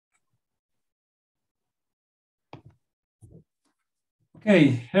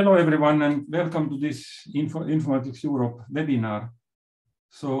Okay, hello everyone and welcome to this Informatics Europe webinar.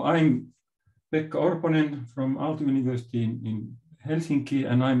 So I'm Pekka Orponen from Aalto University in Helsinki,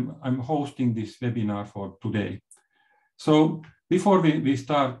 and I'm hosting this webinar for today. So before we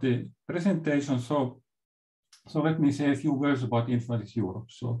start the presentation, so let me say a few words about Informatics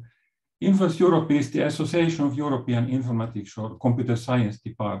Europe. So Informatics Europe is the Association of European Informatics or Computer Science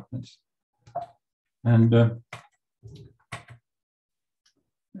Departments.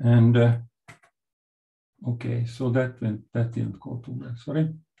 Okay, so that didn't go too well,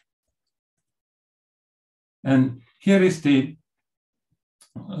 sorry. And here is the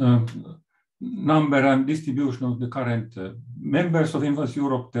number and distribution of the current members of Informatics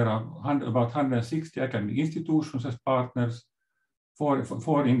Europe. There are about 160 academic institutions as partners,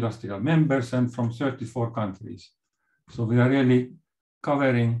 four industrial members, and from 34 countries. So we are really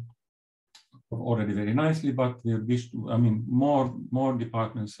covering already very nicely, but we wish to, more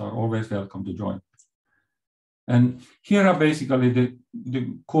departments are always welcome to join. And here are basically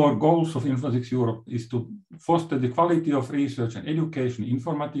the core goals of Informatics Europe is to foster the quality of research and education in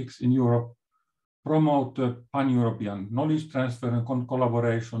informatics in Europe, promote pan-European knowledge transfer and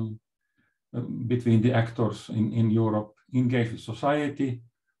collaboration between the actors in Europe, engage with society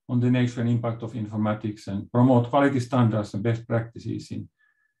on the nature and impact of informatics, and promote quality standards and best practices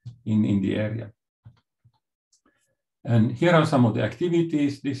in the area. And here are some of the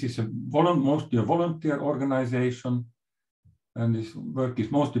activities. This is mostly a volunteer organization, and this work is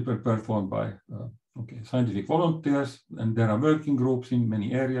mostly performed by scientific volunteers, and there are working groups in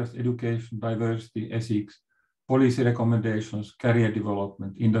many areas: education, diversity, ethics, policy recommendations, career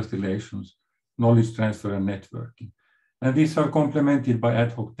development, industry relations, knowledge transfer, and networking. And these are complemented by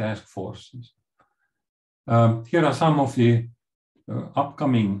ad hoc task forces. Here are some of the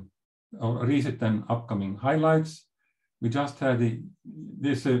upcoming or recent and upcoming highlights. We just had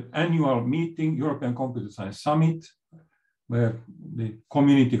this annual meeting, European Computer Science Summit, where the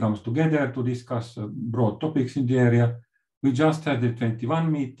community comes together to discuss broad topics in the area. We just had the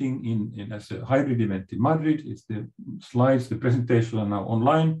 21 meeting as a hybrid event in Madrid. It's the slides, the presentation are now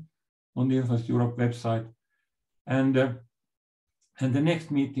online on the Informatics Europe website. And the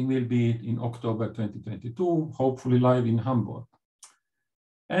next meeting will be in October 2022, hopefully live in Hamburg.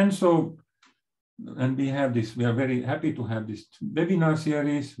 And so, we are very happy to have this webinar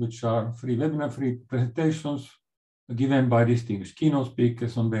series, which are free presentations given by distinguished keynote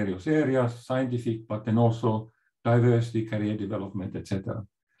speakers on various areas, scientific, but then also diversity, career development, etc.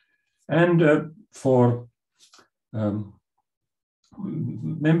 And for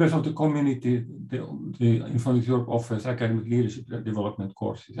members of the community, the Informatics Europe offers academic leadership development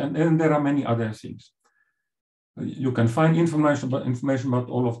courses, and there are many other things. You can find information about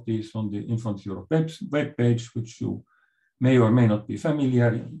all of these on the Informatics Europe web page, which you may or may not be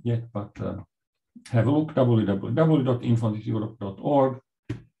familiar yet, but have a look, www.informaticseurope.org,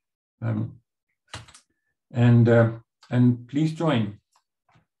 and please join.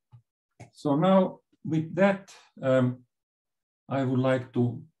 So now with that, I would like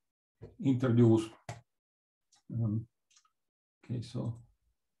to introduce,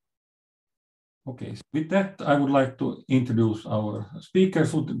 with that, I would like to introduce our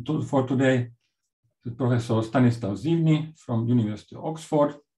speakers for today, Professor Stanislav Živný from University of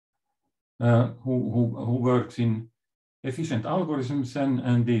Oxford, who works in efficient algorithms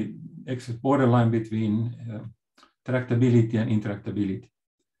and the borderline between tractability and interactability.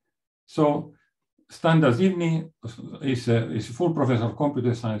 So Standa Živný is a full professor of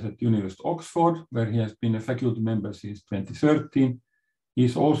computer science at the University of Oxford, where he has been a faculty member since 2013. He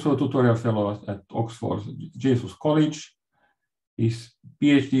is also a tutorial fellow at Oxford Jesus College. His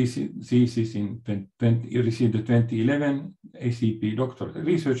PhD thesis he received the 2011 ACP Doctoral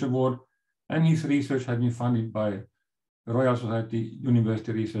Research Award, and his research has been funded by the Royal Society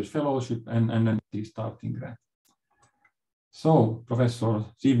University Research Fellowship and an ERC Starting Grant. So, Professor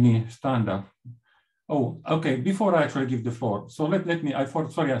Živný, Standa. Oh, okay, before I actually give the floor, so let me,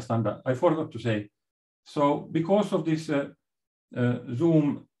 sorry, Standa, I forgot to say, so because of this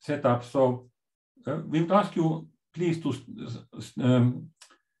Zoom setup, so we would ask you please to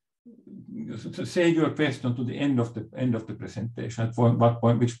save your question to the end of the presentation. At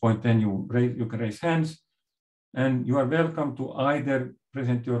which point then you can raise hands, and you are welcome to either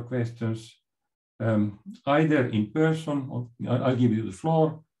present your questions either in person, or I'll give you the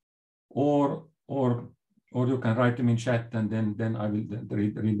floor, or you can write them in chat, and then I will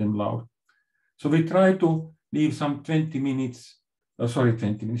read them loud. So we try to leave some 10 minutes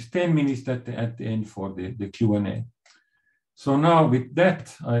at the end for the Q&A. So now with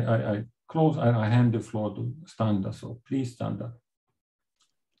that, I hand the floor to Standa. So please, Standa.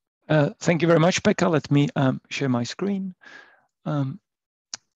 Thank you very much, Pekka. Let me share my screen.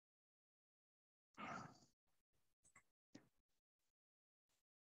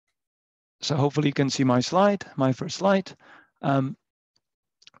 So hopefully you can see my slide, my first slide.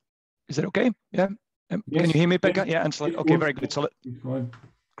 Is that okay? Yeah. Yes. Can you hear me, Pekka? Yeah, and slide. Okay, very good. So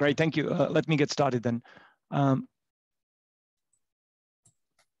great, thank you. Let me get started then.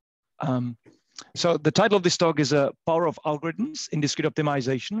 So the title of this talk is Power of Algorithms in Discrete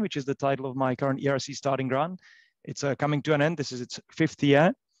Optimization, which is the title of my current ERC Starting Grant. It's coming to an end. This is its 5th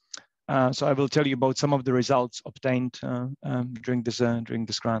year. So I will tell you about some of the results obtained during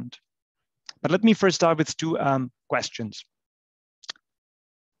this grant. But let me first start with two questions.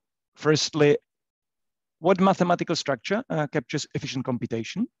 Firstly, what mathematical structure captures efficient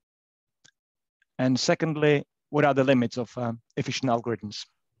computation? And secondly, what are the limits of efficient algorithms?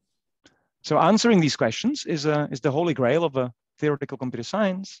 So answering these questions is the holy grail of theoretical computer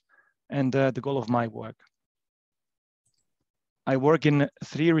science and the goal of my work. I work in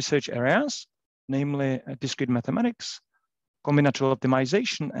 3 research areas, namely discrete mathematics, combinatorial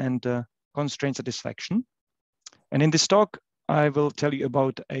optimization, and constraint satisfaction. And in this talk, I will tell you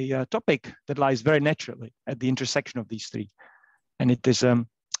about a topic that lies very naturally at the intersection of these 3, and it is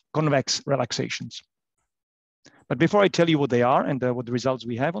convex relaxations. But before I tell you what they are and what the results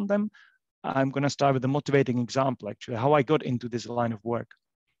we have on them, I'm going to start with a motivating example, actually, how I got into this line of work.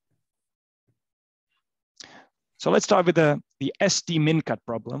 So let's start with the ST-min-cut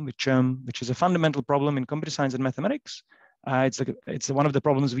problem, which is a fundamental problem in computer science and mathematics. It's one of the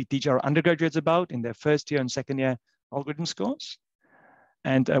problems we teach our undergraduates about in their first year and second year algorithms course.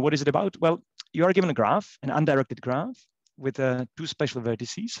 And what is it about? Well, you are given a graph, an undirected graph, with 2 special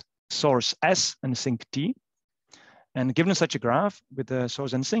vertices, source S and sink T. And given such a graph with the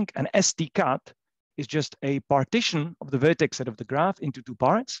source and sink, an ST cut is just a partition of the vertex set of the graph into 2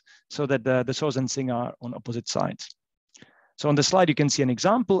 parts so that the source and sink are on opposite sides. So on the slide, you can see an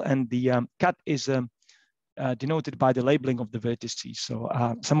example, and the cut is denoted by the labeling of the vertices. So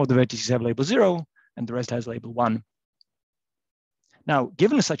some of the vertices have label 0 and the rest has label 1. Now,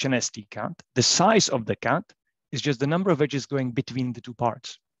 given such an ST cut, the size of the cut is just the number of edges going between the 2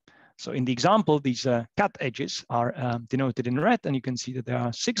 parts. So in the example, these cut edges are denoted in red, and you can see that there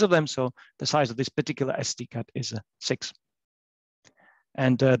are 6 of them. So the size of this particular ST cut is 6.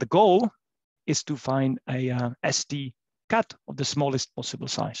 And the goal is to find a ST cut of the smallest possible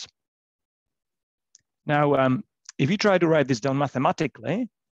size. Now, if you try to write this down mathematically,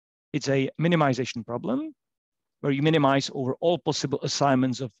 it's a minimization problem where you minimize over all possible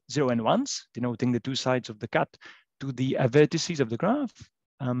assignments of 0 and 1s, denoting the 2 sides of the cut to the vertices of the graph.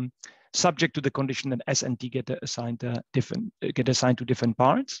 Subject to the condition that S and T get assigned to different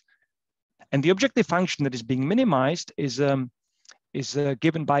parts, and the objective function that is being minimized is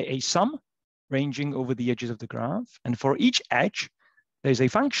given by a sum ranging over the edges of the graph. And for each edge, there's a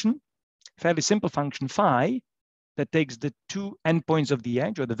function, fairly simple function phi, that takes the 2 endpoints of the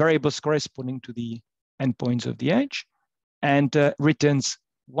edge, or the variables corresponding to the endpoints of the edge, and returns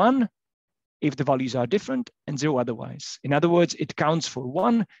 1 if the values are different and 0 otherwise. In other words, it counts for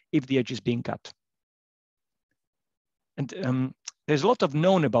 1 if the edge is being cut. And there's a lot of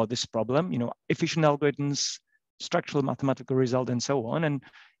known about this problem, efficient algorithms, structural mathematical result, and so on. And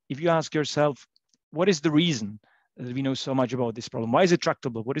if you ask yourself, what is the reason that we know so much about this problem? Why is it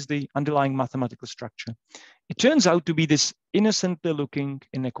tractable? What is the underlying mathematical structure? It turns out to be this innocently looking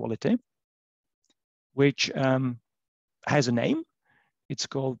inequality, which has a name. It's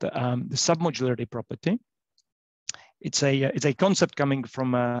called the submodularity property. It's a concept coming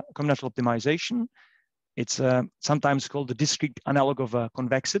from combinatorial optimization. It's sometimes called the discrete analog of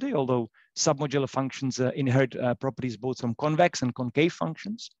convexity, although submodular functions inherit properties both from convex and concave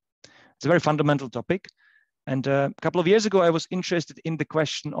functions. It's a very fundamental topic. And a couple of years ago, I was interested in the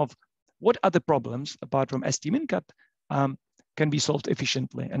question of what other problems, apart from ST-min-cut, can be solved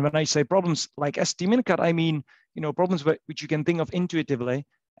efficiently. And when I say problems like ST-min-cut, I mean problems which you can think of intuitively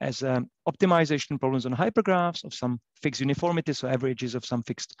as optimization problems on hypergraphs of some fixed uniformity, so averages of some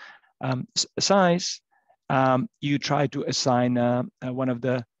fixed size. You try to assign one of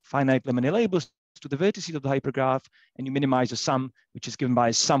the finitely many labels to the vertices of the hypergraph, and you minimize a sum, which is given by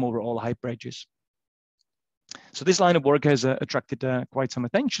a sum over all hyperedges. So this line of work has attracted quite some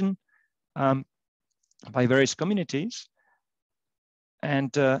attention by various communities.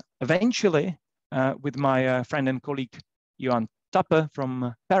 And eventually, with my friend and colleague, Johan Tappe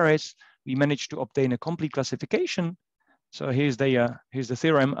from Paris, we managed to obtain a complete classification. So here's the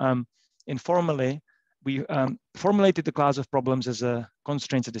theorem. Informally, we formulated the class of problems as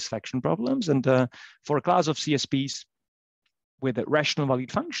constraint satisfaction problems. And for a class of CSPs, with the rational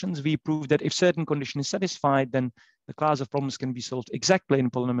valued functions, we proved that if certain condition is satisfied, then the class of problems can be solved exactly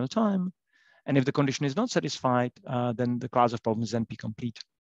in polynomial time. And if the condition is not satisfied, then the class of problems is NP complete.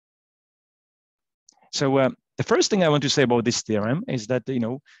 So the first thing I want to say about this theorem is that,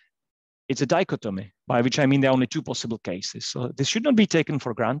 it's a dichotomy, by which I mean there are only two possible cases. So this should not be taken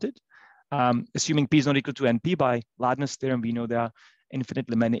for granted. Assuming P is not equal to NP, by Lardner's theorem, we know there are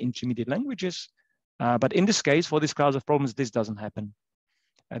infinitely many intermediate languages. But in this case, for this class of problems, this doesn't happen.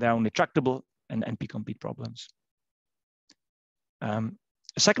 There are only tractable and NP-complete problems.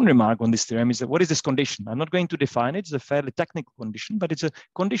 A second remark on this theorem is that what is this condition? I'm not going to define it. It's a fairly technical condition, but it's a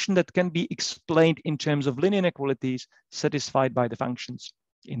condition that can be explained in terms of linear inequalities satisfied by the functions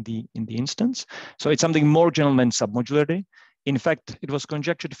in the instance. So it's something more general than submodularity. In fact, it was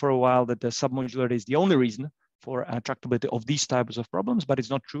conjectured for a while that the submodularity is the only reason for tractability of these types of problems, but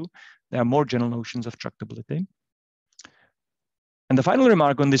it's not true. There are more general notions of tractability. And the final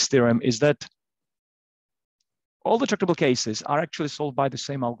remark on this theorem is that all the tractable cases are actually solved by the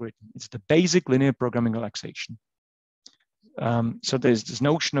same algorithm. It's the basic linear programming relaxation. So there's this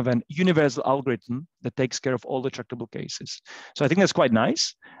notion of an universal algorithm that takes care of all the tractable cases. So I think that's quite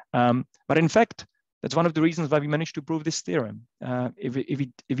nice. But in fact, that's one of the reasons why we managed to prove this theorem.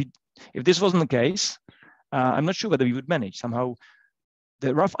 If this wasn't the case, I'm not sure whether we would manage. Somehow,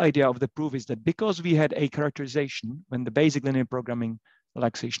 the rough idea of the proof is that because we had a characterization when the basic linear programming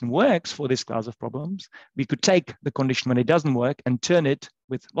relaxation works for this class of problems, we could take the condition when it doesn't work and turn it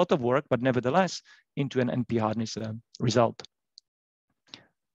with a lot of work, but nevertheless, into an NP hardness result.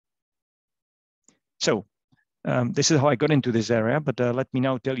 So this is how I got into this area, but let me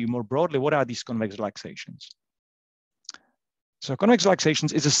now tell you more broadly, what are these convex relaxations? So convex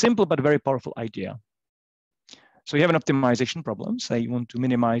relaxations is a simple but very powerful idea. So you have an optimization problem. Say you want to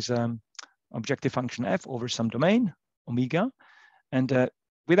minimize objective function f over some domain, omega, and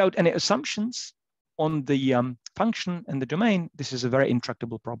without any assumptions on the function and the domain, this is a very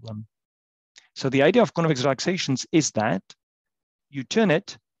intractable problem. So the idea of convex relaxations is that you turn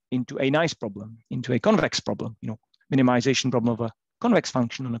it into a nice problem, into a convex problem, minimization problem of a convex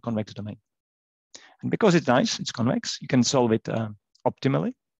function on a convex domain. And because it's nice, it's convex, you can solve it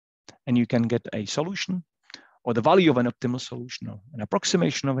optimally, and you can get a solution or the value of an optimal solution or an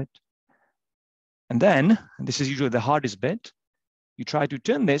approximation of it. And then, and this is usually the hardest bit, you try to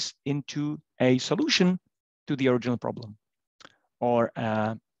turn this into a solution to the original problem, or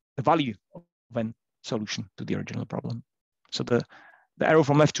the value of a solution to the original problem. So the arrow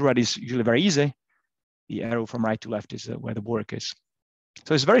from left to right is usually very easy. The arrow from right to left is where the work is.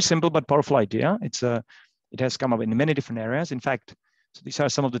 So it's a very simple but powerful idea. It has come up in many different areas. In fact, so these are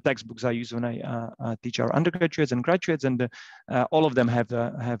some of the textbooks I use when I teach our undergraduates and graduates, and all of them have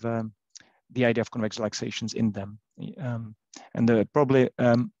the idea of convex relaxations in them. And the probably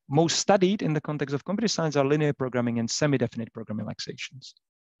most studied in the context of computer science are linear programming and semi-definite programming relaxations.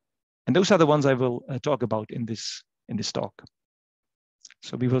 And those are the ones I will talk about in this talk.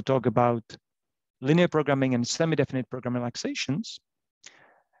 So we will talk about linear programming and semi-definite programming relaxations,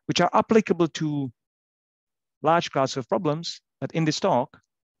 which are applicable to large class of problems. But in this talk,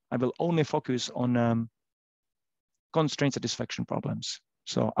 I will only focus on constraint satisfaction problems.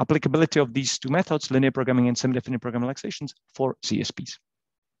 So applicability of these two methods, linear programming and semi-definite programming relaxations, for CSPs.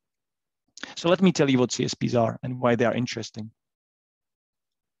 So let me tell you what CSPs are and why they are interesting.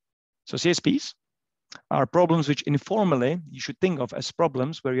 So CSPs are problems which informally you should think of as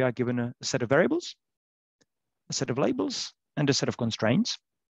problems where you are given a set of variables, a set of labels, and a set of constraints.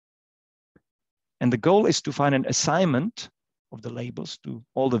 And the goal is to find an assignment of the labels to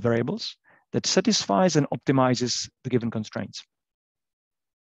all the variables that satisfies and optimizes the given constraints.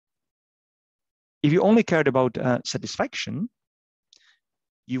 If you only cared about satisfaction,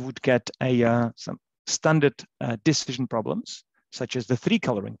 you would get some standard decision problems, such as the three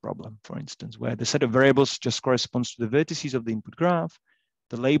coloring problem, for instance, where the set of variables just corresponds to the vertices of the input graph.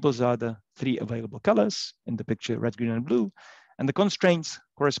 The labels are the three available colors in the picture, red, green, and blue. And the constraints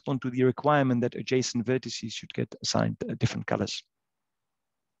correspond to the requirement that adjacent vertices should get assigned different colors.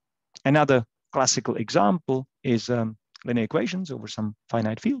 Another classical example is linear equations over some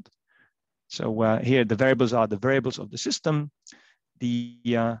finite field. So here the variables are the variables of the system. The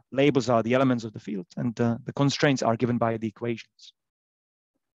labels are the elements of the field, and the constraints are given by the equations.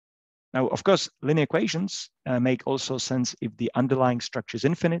 Now, of course, linear equations make also sense if the underlying structure is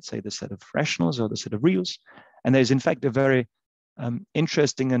infinite, say the set of rationals or the set of reals. And there's in fact a very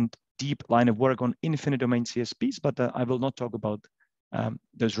interesting and deep line of work on infinite domain CSPs, but I will not talk about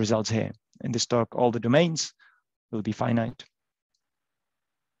those results here. In this talk, all the domains will be finite.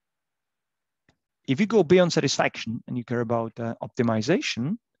 If you go beyond satisfaction and you care about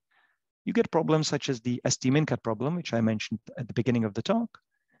optimization, you get problems such as the ST-mincat problem, which I mentioned at the beginning of the talk,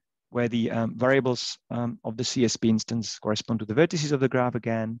 where the variables of the CSP instance correspond to the vertices of the graph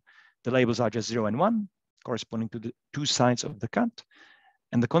again. The labels are just 0 and 1, corresponding to the two sides of the cut.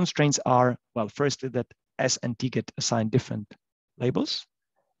 And the constraints are, well, firstly, that S and T get assigned different labels,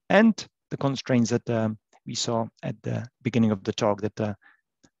 and the constraints that we saw at the beginning of the talk that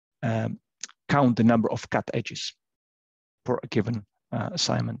count the number of cut edges for a given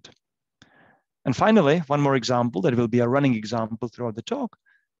assignment. And finally, one more example that will be a running example throughout the talk,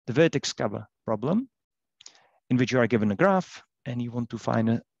 the vertex cover problem, in which you are given a graph and you want to find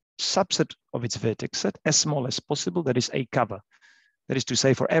a subset of its vertex set as small as possible, that is a cover. That is to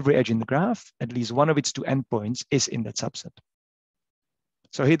say, for every edge in the graph, at least one of its two endpoints is in that subset.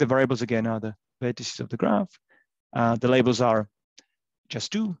 So here the variables again are the vertices of the graph. The labels are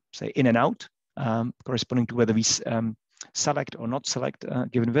just two, say in and out, corresponding to whether we select or not select a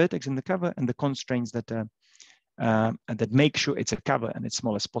given vertex in the cover, and the constraints that that make sure it's a cover and it's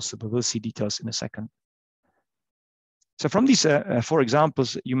small as possible. We'll see details in a second. So from these four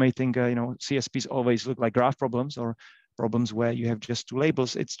examples, you may think, CSPs always look like graph problems or problems where you have just two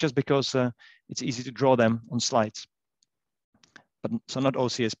labels. It's just because it's easy to draw them on slides. But so not all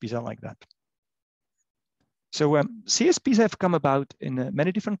CSPs are like that. So CSPs have come about in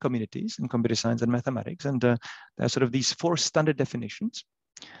many different communities in computer science and mathematics, and there are sort of these four standard definitions.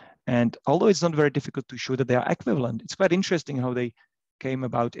 And although it's not very difficult to show that they are equivalent, it's quite interesting how they came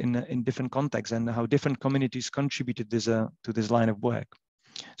about in different contexts and how different communities contributed to this line of work.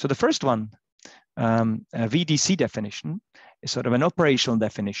 So the first one, VDC definition, is sort of an operational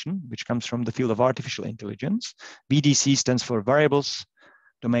definition, which comes from the field of artificial intelligence. VDC stands for variables,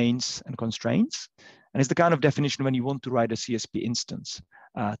 domains, and constraints. And it's the kind of definition when you want to write a CSP instance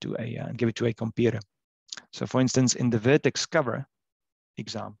and give it to a computer. So for instance, in the vertex cover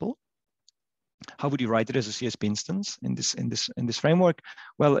example, how would you write it as a CSP instance in this framework?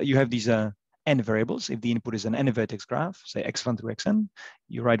 Well, you have these n variables. If the input is an n vertex graph, say x1 through xn,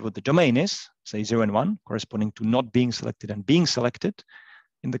 you write what the domain is, say 0 and 1, corresponding to not being selected and being selected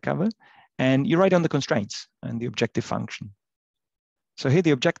in the cover. And you write down the constraints and the objective function. So here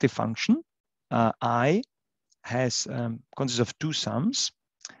the objective function, I, consists of two sums.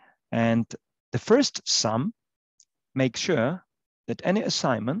 And the first sum makes sure that any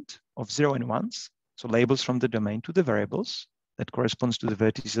assignment of 0 and 1s, so labels from the domain to the variables that corresponds to the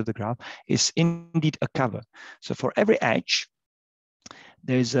vertices of the graph, is indeed a cover. So for every edge,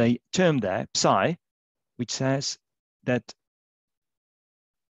 there's a term there, psi, which says that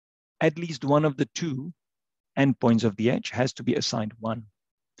at least one of the two endpoints of the edge has to be assigned 1.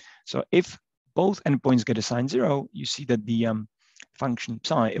 So if both endpoints get assigned 0, you see that the function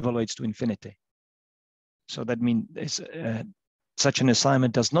psi evaluates to infinity. So that means such an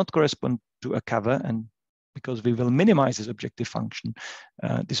assignment does not correspond to a cover, and because we will minimize this objective function,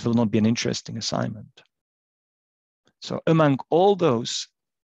 this will not be an interesting assignment. So among all those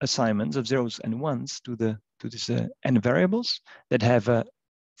assignments of 0s and 1s to this n variables that have a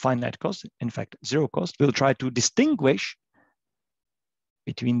finite cost, in fact 0 cost, we'll try to distinguish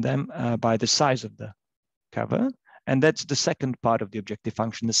between them by the size of the cover. And that's the second part of the objective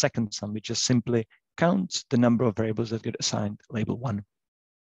function, the second sum, which just simply counts the number of variables that get assigned label 1.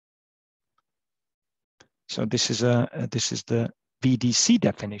 So this is the VDC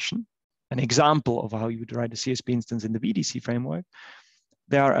definition, an example of how you would write a CSP instance in the VDC framework.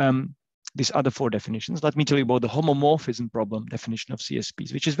 There are these other four definitions. Let me tell you about the homomorphism problem definition of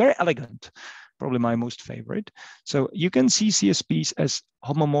CSPs, which is very elegant, probably my most favorite. So you can see CSPs as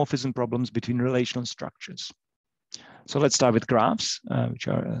homomorphism problems between relational structures. So let's start with graphs, which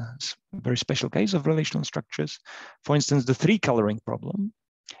are a very special case of relational structures. For instance, the 3-coloring problem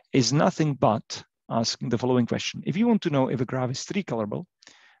is nothing but asking the following question. If you want to know if a graph is 3-colorable,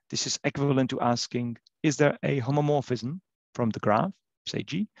 this is equivalent to asking, is there a homomorphism from the graph, say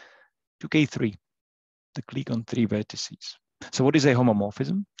G, to K3, the clique on 3 vertices? So what is a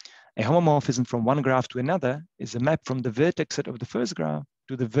homomorphism? A homomorphism from one graph to another is a map from the vertex set of the first graph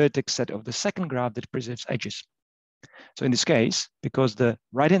to the vertex set of the second graph that preserves edges. So in this case, because the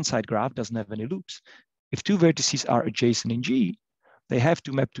right-hand side graph doesn't have any loops, if 2 vertices are adjacent in G, they have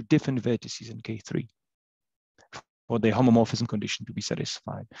to map to different vertices in K3 for the homomorphism condition to be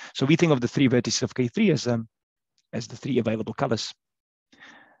satisfied. So we think of the 3 vertices of K3 as the 3 available colors.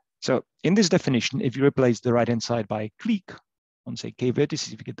 So in this definition, if you replace the right-hand side by a clique on, say, K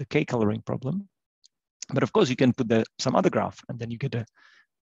vertices, you get the K coloring problem. But of course, you can put some other graph, and then you get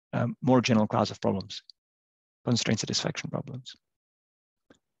a more general class of problems, constraint satisfaction problems.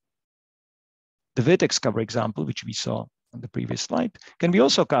 The vertex cover example, which we saw on the previous slide, can be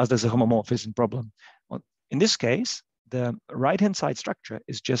also cast as a homomorphism problem. Well, in this case, the right-hand side structure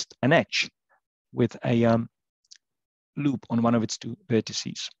is just an edge with a loop on one of its two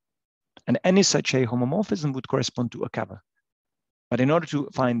vertices. And any such a homomorphism would correspond to a cover. But in order to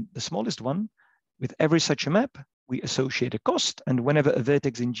find the smallest one, with every such a map, we associate a cost. And whenever a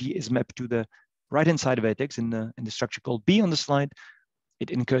vertex in G is mapped to the right-hand side vertex in the structure called B on the slide,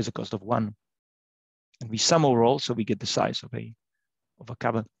 it incurs a cost of 1. And we sum overall, so we get the size of a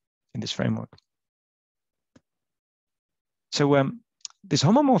cover in this framework. So this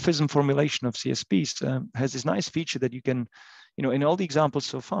homomorphism formulation of CSPs has this nice feature that you can, in all the examples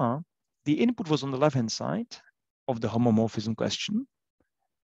so far, the input was on the left-hand side of the homomorphism question,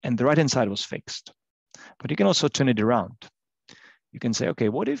 and the right-hand side was fixed. But you can also turn it around. You can say, okay,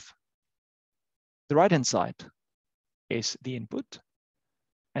 what if the right-hand side is the input,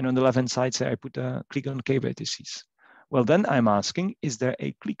 and on the left-hand side, say I put a clique on k vertices. Well, then I'm asking, is there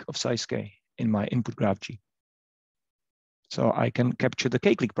a clique of size k in my input graph G? So I can capture the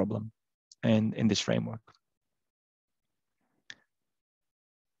k-clique problem in this framework.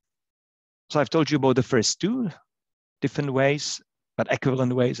 So I've told you about the first two different ways, but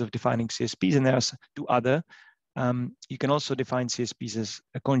equivalent ways of defining CSPs, and there's two other. You can also define CSPs as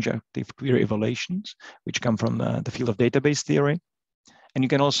a conjunctive query evaluations, which come from the field of database theory. And you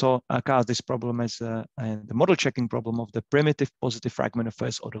can also cast this problem as the model checking problem of the primitive positive fragment of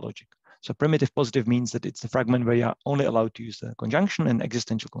first order logic. So primitive positive means that it's the fragment where you are only allowed to use the conjunction and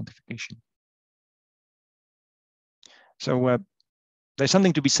existential quantification. So there's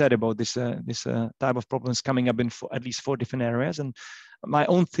something to be said about this type of problems coming up in at least 4 different areas. And my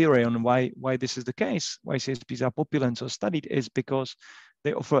own theory on why this is the case, why CSPs are popular and so studied, is because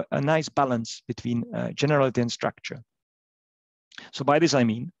they offer a nice balance between generality and structure. So by this I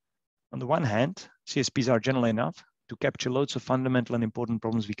mean, on the one hand, CSPs are general enough to capture loads of fundamental and important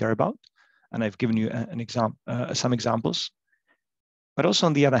problems we care about, and I've given you some examples. But also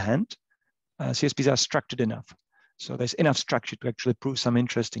on the other hand, CSPs are structured enough. So there's enough structure to actually prove some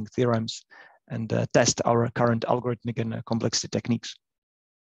interesting theorems and test our current algorithmic and complexity techniques.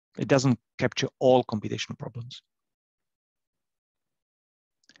 It doesn't capture all computational problems.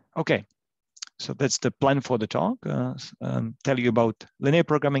 Okay, so that's the plan for the talk. Tell you about linear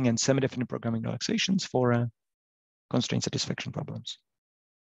programming and semi-definite programming relaxations for constraint satisfaction problems.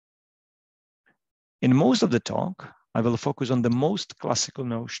 In most of the talk, I will focus on the most classical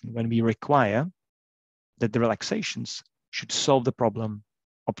notion when we require that the relaxations should solve the problem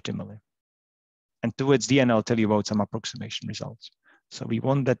optimally. And towards the end, I'll tell you about some approximation results. So we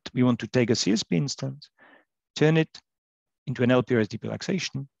want to take a CSP instance, turn it into an LPRSDP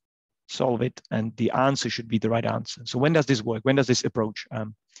relaxation, solve it, and the answer should be the right answer. So when does this work? When does this approach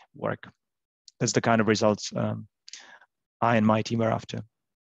work? That's the kind of results I and my team are after.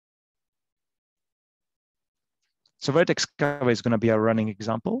 So vertex cover is going to be our running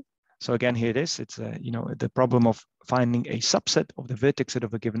example. So again, here it is. It's the problem of finding a subset of the vertex set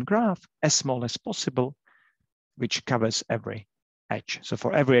of a given graph as small as possible, which covers every edge. So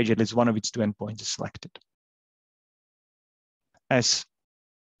for every edge, at least one of its 2 endpoints is selected. As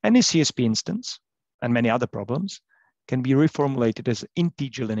any CSP instance and many other problems can be reformulated as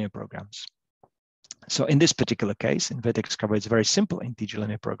integer linear programs. So in this particular case, in vertex cover, it's a very simple integer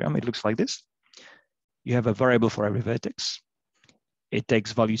linear program. It looks like this. You have a variable for every vertex. It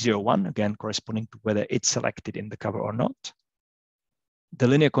takes value 0, 1, again, corresponding to whether it's selected in the cover or not. The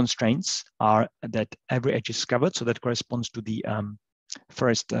linear constraints are that every edge is covered, so that corresponds to the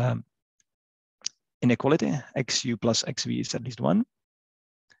first inequality, xu plus xv is at least 1.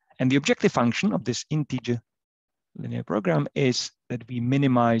 And the objective function of this integer linear program is that we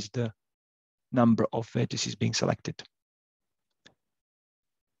minimize the number of vertices being selected.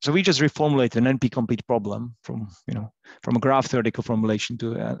 So we just reformulated an NP-complete problem from a graph theoretical formulation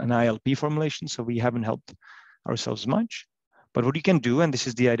to an ILP formulation. So we haven't helped ourselves much. But what you can do, and this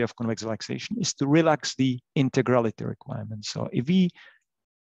is the idea of convex relaxation, is to relax the integrality requirement. So if we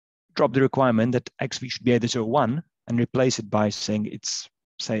drop the requirement that xv should be either 0, 1 and replace it by saying it's,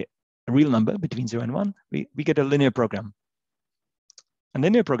 say, a real number between 0 and 1, we get a linear program. A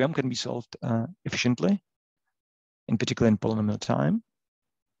linear program can be solved efficiently, in particular in polynomial time.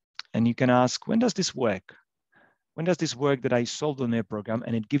 And you can ask, when does this work? When does this work that I solve the linear program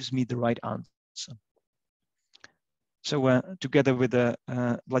and it gives me the right answer? So together with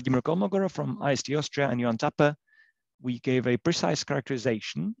Vladimir Kolmogorov from IST Austria and Johan Tapper, we gave a precise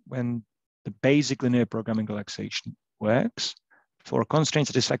characterization when the basic linear programming relaxation works for constraint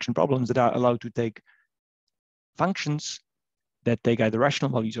satisfaction problems that are allowed to take functions that take either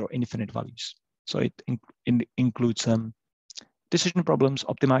rational values or infinite values. So it includes decision problems,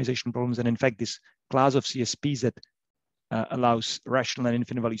 optimization problems, and in fact, this class of CSPs that allows rational and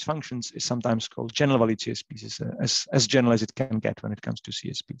infinite values functions is sometimes called general valued CSPs. Is as general as it can get when it comes to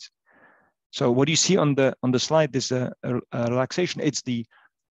CSPs. So what you see on the slide is a relaxation. It's the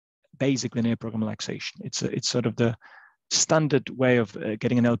basic linear program relaxation. It's sort of the standard way of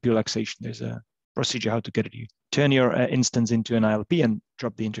getting an LP relaxation. There's a procedure how to get it. You turn your instance into an ILP and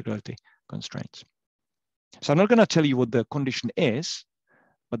drop the integrality constraints. So I'm not going to tell you what the condition is,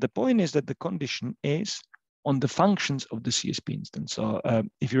 but the point is that the condition is on the functions of the CSP instance. So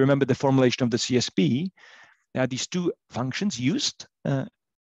if you remember the formulation of the CSP, there are these two functions used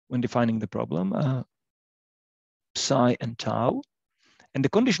when defining the problem, psi and tau. And the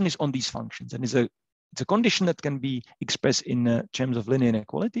condition is on these functions. And it's a condition that can be expressed in terms of linear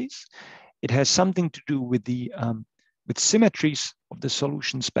inequalities. It has something to do with the with symmetries of the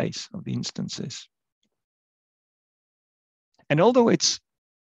solution space of the instances. And although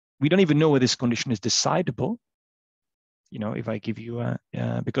we don't even know whether this condition is decidable, you know, if I give you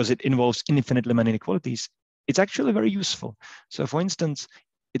because it involves infinite Riemann inequalities, it's actually very useful. So for instance,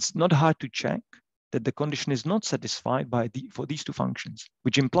 it's not hard to check that the condition is not satisfied for these two functions,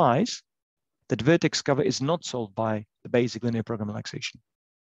 which implies that vertex cover is not solved by the basic linear program relaxation.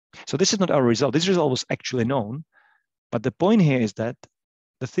 So this is not our result. This result was actually known, but the point here is that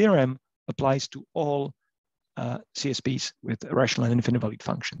the theorem applies to all CSPs with rational and infinite valued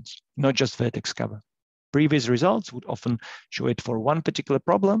functions, not just vertex cover. Previous results would often show it for one particular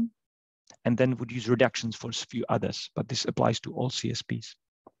problem and then would use reductions for a few others, but this applies to all CSPs.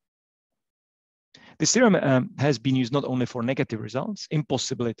 This theorem has been used not only for negative results,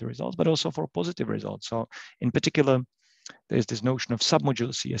 impossibility results, but also for positive results. So in particular, there's this notion of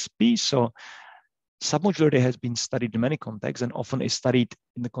submodular CSPs. So submodularity has been studied in many contexts and often is studied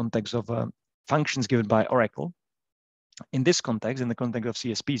in the context of functions given by Oracle. In this context, in the context of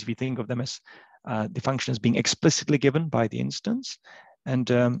CSPs, we think of them as the functions being explicitly given by the instance. And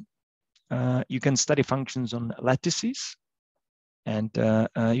you can study functions on lattices, and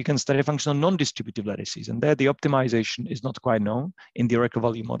you can study functions on non-distributive lattices. And there the optimization is not quite known in the Oracle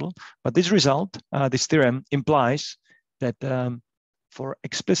value model. But this result, this theorem implies that for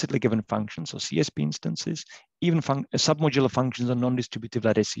explicitly given functions, so CSP instances, even submodular functions on non-distributive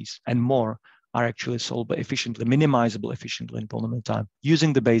lattices and more are actually solvable efficiently, minimizable efficiently in polynomial time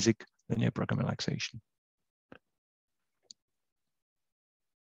using the basic linear program relaxation.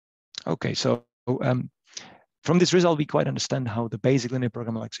 Okay, so from this result, we quite understand how the basic linear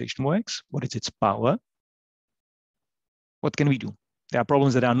program relaxation works. What is its power? What can we do? There are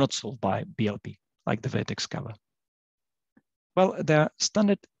problems that are not solved by BLP, like the vertex cover. Well, there are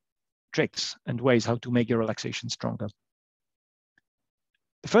standard tricks and ways how to make your relaxation stronger.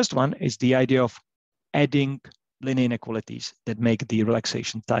 The first one is the idea of adding linear inequalities that make the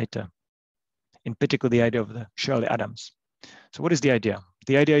relaxation tighter. In particular, the idea of the Shirley-Adams. So what is the idea?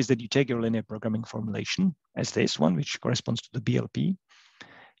 The idea is that you take your linear programming formulation as this one, which corresponds to the BLP.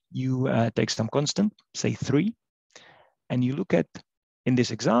 You take some constant, say 3, and you look at, in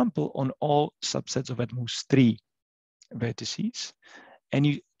this example, on all subsets of at most 3 vertices, and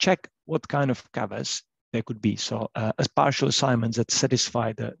you check what kind of covers there could be. So as partial assignments that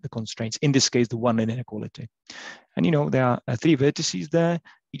satisfy the constraints, in this case, the one linear inequality. And you know, there are 3 vertices there.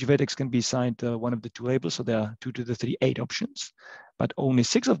 Each vertex can be assigned one of the 2 labels. So there are 2 to the 3, 8 options, but only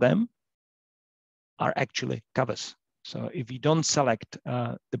 6 of them are actually covers. So if you don't select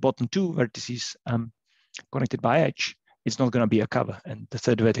the bottom 2 vertices connected by edge, it's not going to be a cover, and the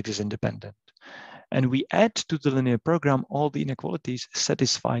 3rd vertex is independent. And we add to the linear program all the inequalities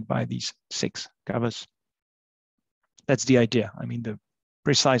satisfied by these 6 covers. That's the idea. I mean, the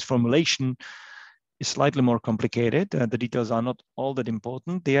precise formulation is slightly more complicated. The details are not all that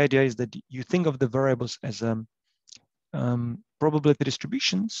important. The idea is that you think of the variables as probability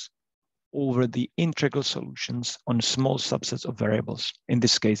distributions over the integral solutions on small subsets of variables. In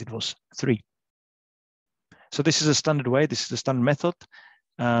this case, it was 3. So this is a standard way. This is the standard method.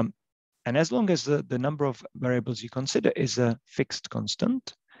 And as long as the number of variables you consider is a fixed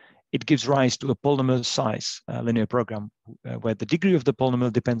constant, it gives rise to a polynomial size linear program where the degree of the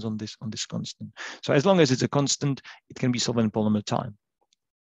polynomial depends on this constant. So as long as it's a constant, it can be solved in polynomial time.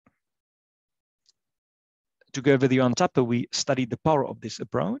 Together with Johan Tapper, we studied the power of this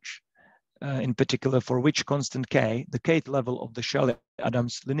approach, in particular for which constant k, the kth level of the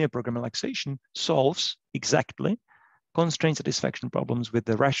Shirley-Adams linear program relaxation solves exactly constraint satisfaction problems with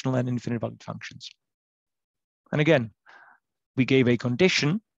the rational and infinite valued functions. And again, we gave a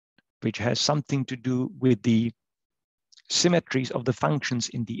condition which has something to do with the symmetries of the functions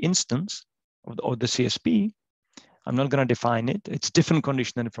in the instance or the CSP. I'm not going to define it. It's different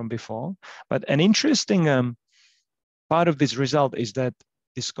condition than from before. But an interesting part of this result is that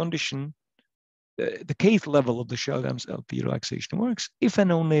this condition, the kth level of the Sheldam's LP relaxation works if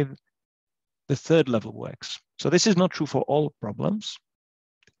and only if the third level works. So this is not true for all problems.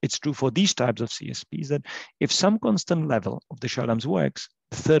 It's true for these types of CSPs that if some constant level of the Sheldam's works,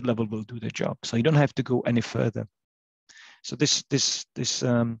 the third level will do the job. So you don't have to go any further. So this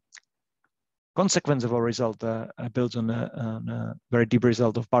consequence of our result builds on a very deep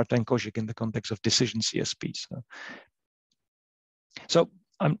result of Barta and Kozik in the context of decision CSPs. So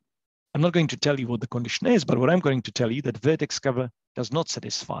I'm not going to tell you what the condition is, but what I'm going to tell you that vertex cover does not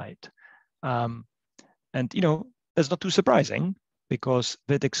satisfy it. And that's not too surprising because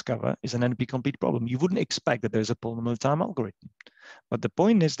vertex cover is an NP-complete problem. You wouldn't expect that there's a polynomial time algorithm. But the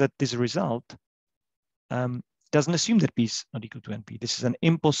point is that this result doesn't assume that P is not equal to NP. This is an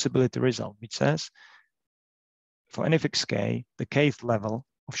impossibility result, which says for n of xk, the kth level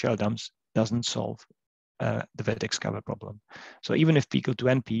of Sheldam's doesn't solve the vertex cover problem. So even if P equal to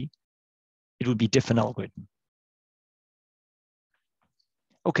NP, it would be different algorithm.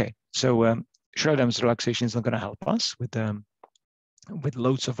 Okay, so Sheldam's relaxation is not going to help us with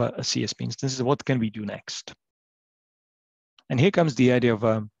loads of CSP instances. What can we do next? And here comes the idea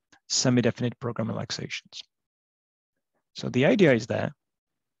of semi-definite program relaxations. So the idea is that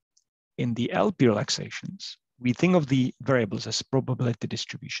in the LP relaxations, we think of the variables as probability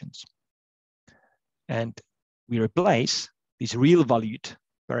distributions. And we replace these real valued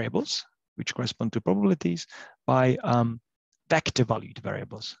variables, which correspond to probabilities, by vector valued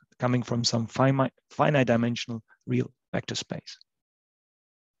variables coming from some finite dimensional real vector space.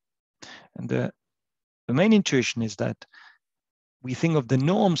 And the main intuition is that we think of the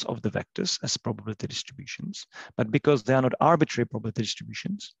norms of the vectors as probability distributions, but because they are not arbitrary probability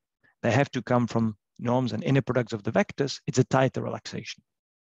distributions, they have to come from norms and inner products of the vectors. It's a tighter relaxation.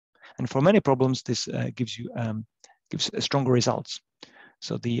 And for many problems, this gives stronger results.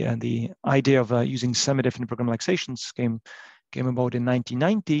 So the idea of using semi-definite program relaxations came about in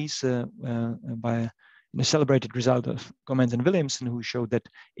 1990s by a celebrated result of Gomez and Williamson, who showed that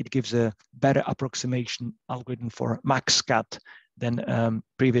it gives a better approximation algorithm for max cut than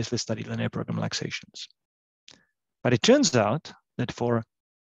previously studied linear program relaxations. But it turns out that for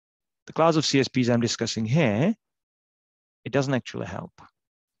the class of CSPs I'm discussing here, it doesn't actually help.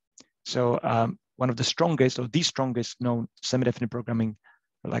 So one of the strongest or the strongest known semi-definite programming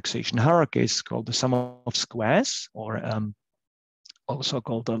relaxation hierarchy is called the sum of squares, or also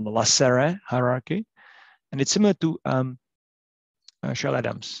called the Lasserre hierarchy. And it's similar to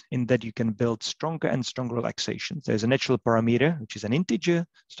Shell-Adams in that you can build stronger and stronger relaxations. There's a natural parameter, which is an integer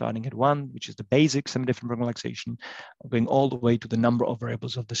starting at 1, which is the basic semi-definite program relaxation, going all the way to the number of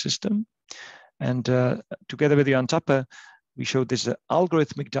variables of the system. And together with Jan Tapper, we showed this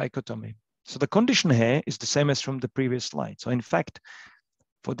algorithmic dichotomy. So the condition here is the same as from the previous slide. So in fact,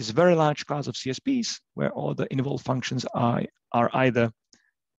 for this very large class of CSPs, where all the involved functions are either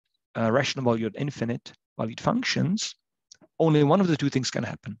rational valued infinite valued functions, only one of the two things can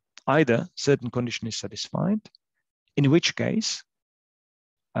happen. Either certain condition is satisfied, in which case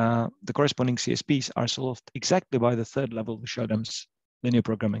the corresponding CSPs are solved exactly by the third level of Sheldam's linear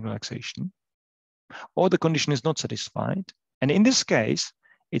programming relaxation, or the condition is not satisfied. And in this case,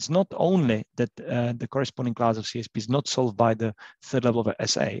 it's not only that the corresponding class of CSP is not solved by the third level of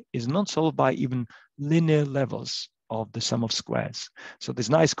SA, it's not solved by even linear levels of the sum of squares. So this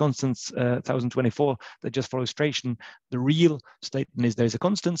nice constant 1024, that just for illustration, the real statement is there's a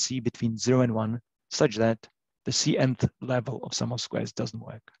constant C between 0 and 1 such that the Cnth level of sum of squares doesn't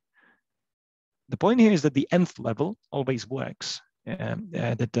work. The point here is that the nth level always works,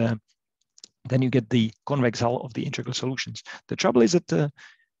 then you get the convex hull of the integral solutions. The trouble is that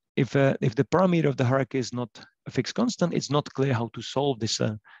if the parameter of the hierarchy is not a fixed constant, it's not clear how to solve this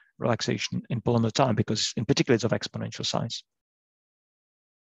relaxation in polynomial time, because in particular it's of exponential size.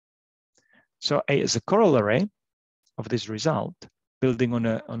 So as a corollary of this result, building on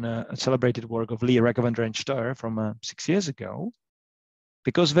a celebrated work of Lee, Raghavendra and Stur from 6 years ago,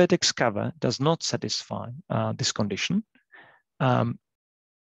 because vertex cover does not satisfy this condition, and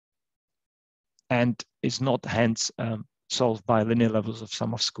is not hence solved by linear levels of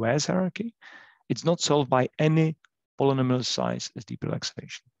sum of squares hierarchy, it's not solved by any polynomial size as deep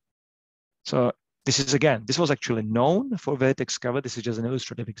relaxation. So this was actually known for vertex cover. This is just an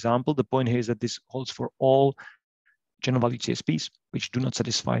illustrative example. The point here is that this holds for all general value CSPs which do not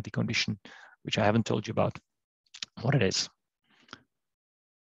satisfy the condition, which I haven't told you about what it is.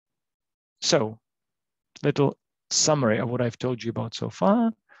 So little summary of what I've told you about so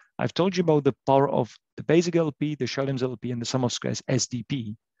far. I've told you about the power of the basic LP, the Schellem's LP, and the sum of squares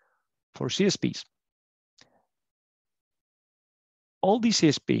SDP for CSPs. All these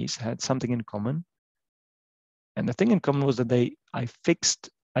CSPs had something in common. And the thing in common was that I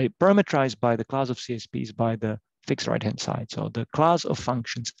parameterized by the class of CSPs by the fixed right-hand side. So the class of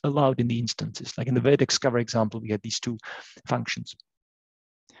functions allowed in the instances, like in the vertex cover example, we had these two functions.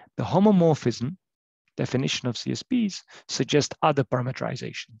 The homomorphism definition of CSPs suggests other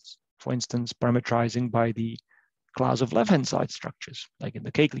parameterizations. For instance, parameterizing by the class of left-hand side structures, like in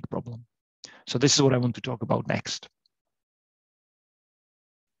the K-clique problem. So this is what I want to talk about next.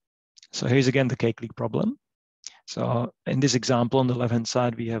 So here's again the K-clique problem. So in this example, on the left-hand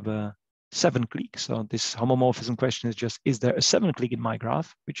side, we have a 7-clique. So this homomorphism question is just, is there a 7-clique in my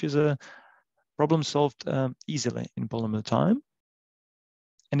graph, which is a problem solved easily in polynomial time.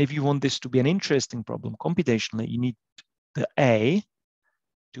 And if you want this to be an interesting problem computationally, you need the A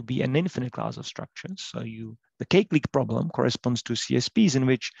to be an infinite class of structures. So the K-clique problem corresponds to CSPs in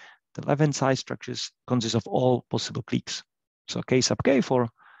which the left-hand side structures consist of all possible cliques. So K sub K for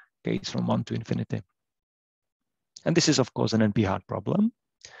K's from 1 to infinity. And this is, of course, an NP-hard problem.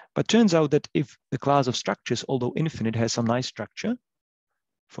 But turns out that if the class of structures, although infinite, has some nice structure,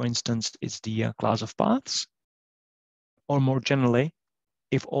 for instance, it's the class of paths, or more generally,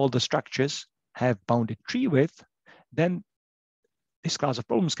 if all the structures have bounded tree width, then this class of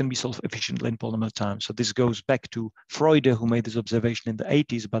problems can be solved efficiently in polynomial time. So this goes back to Freud, who made this observation in the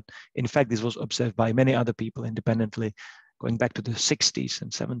 80s, but in fact, this was observed by many other people independently, going back to the 60s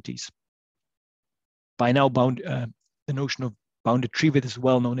and 70s. By now, the notion of bounded tree width is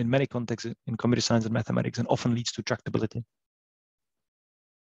well known in many contexts in computer science and mathematics, and often leads to tractability.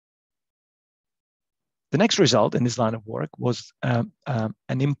 The next result in this line of work was an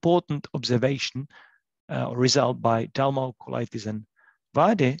important observation or result by Dalmau, Kolaitis, and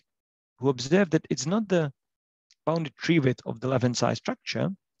Varde, who observed that it's not the bounded tree width of the left-hand side structure,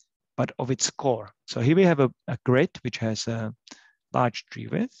 but of its core. So here we have a grid which has a large tree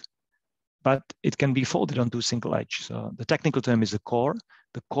width, but it can be folded onto a single edge. So the technical term is the core.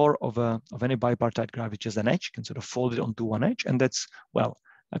 The core of any bipartite graph is just an edge. You can sort of fold it onto one edge, and that's, well,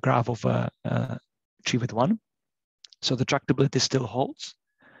 a graph of a tree width 1. So the tractability still holds.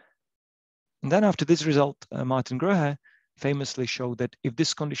 And then after this result, Martin Grohe famously showed that if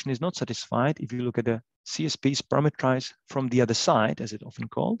this condition is not satisfied, if you look at the CSPs parameterized from the other side, as it often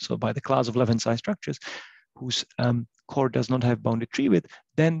called, so by the class of left-hand side structures, whose core does not have bounded tree width,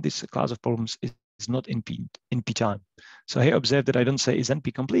 then this class of problems is not in P time. So here observe that I don't say is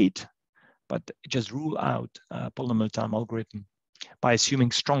NP complete, but just rule out polynomial time algorithm by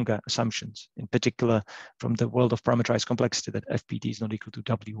assuming stronger assumptions, in particular from the world of parameterized complexity, that FPT is not equal to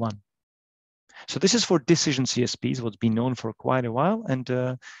W1. So this is for decision CSPs, what's been known for quite a while. And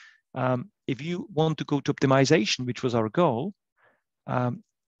if you want to go to optimization, which was our goal,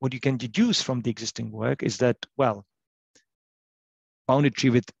 what you can deduce from the existing work is that, well, bounded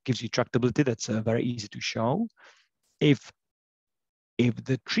tree width gives you tractability. That's very easy to show. If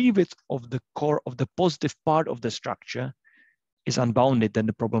the tree width of the core of the positive part of the structure is unbounded, then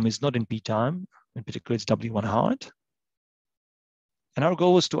the problem is not in P time. In particular, it's W1 hard. And our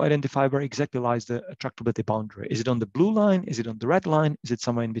goal was to identify where exactly lies the tractability boundary. Is it on the blue line? Is it on the red line? Is it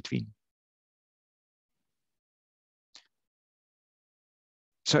somewhere in between?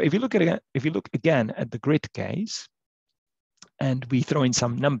 So if you look again at the grid case, and we throw in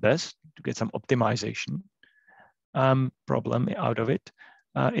some numbers to get some optimization problem out of it,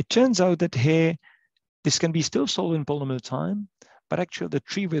 it turns out that here this can be still solved in polynomial time, but actually the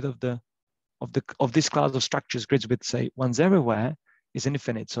tree width of this class of structures, grids with say ones everywhere, is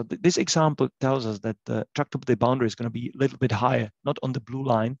infinite. So this example tells us that the tractability boundary is going to be a little bit higher, not on the blue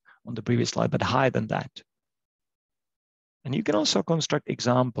line on the previous slide, but higher than that. And you can also construct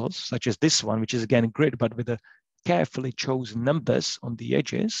examples such as this one, which is again a grid, but with a carefully chosen numbers on the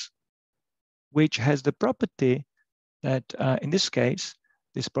edges, which has the property that in this case,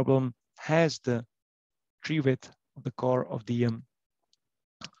 this problem has the tree width of the core of the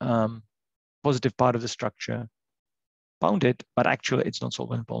positive part of the structure bounded, but actually it's not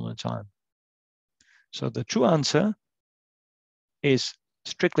solved in polynomial time. So the true answer is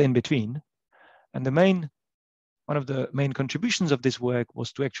strictly in between. And one of the main contributions of this work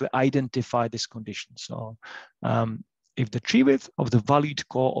was to actually identify this condition. So if the tree width of the valued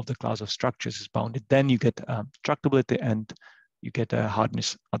core of the class of structures is bounded, then you get tractability and you get a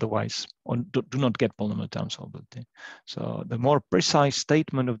hardness otherwise, or do not get polynomial time solvability. So the more precise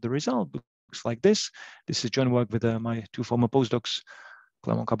statement of the result looks like this. This is joint work with my two former postdocs,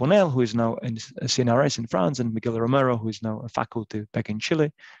 Clément Carbonel, who is now in CNRS in France, and Miguel Romero, who is now a faculty back in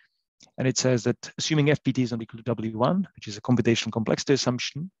Chile. And it says that assuming FPT is not equal to W1, which is a computational complexity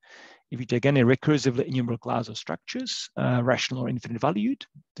assumption, if you take any recursively enumerable class of structures, rational or infinite valued,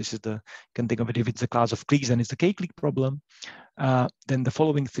 this is the, you can think of it if it's the class of cliques, then it's the K-clique problem, then the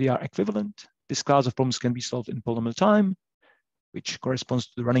following three are equivalent. This class of problems can be solved in polynomial time, which corresponds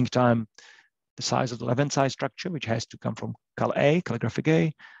to the running time, the size of the left-hand side structure, which has to come from cal A, calligraphic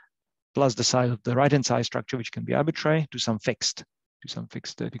A, plus the size of the right-hand side structure, which can be arbitrary to some fixed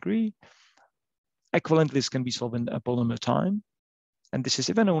degree. Equivalently, this can be solved in a polynomial time. And this is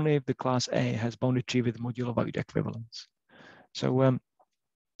if and only if the class A has bounded tree with modular valued equivalence. So in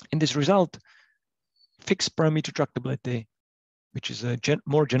this result, fixed parameter tractability, which is a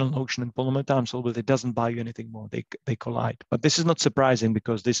more general notion in polynomial time solvability, doesn't buy you anything more. They collide. But this is not surprising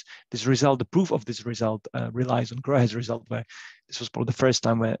because this result, the proof of this result relies on Grohe's result, where this was probably the first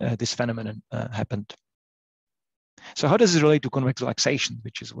time where this phenomenon happened. So how does this relate to convex relaxation,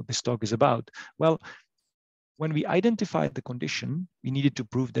 which is what this talk is about? Well, when we identified the condition, we needed to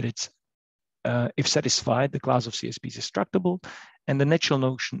prove that it's, if satisfied, the class of CSPs is tractable. And the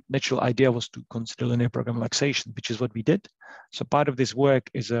natural idea was to consider linear program relaxation, which is what we did. So part of this work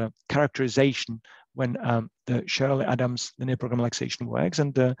is a characterization when the Shirley-Adams linear program relaxation works.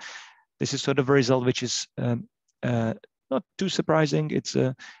 And this is sort of a result which is not too surprising. It's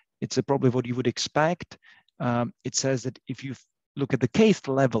probably what you would expect. It says that if you look at the kth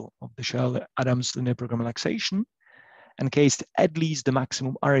level of the Shirley-Adams linear program relaxation, and case at least the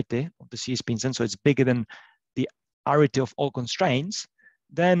maximum arity of the CSP instance, so it's bigger than the arity of all constraints,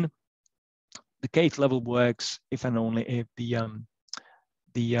 then the kth level works if and only if the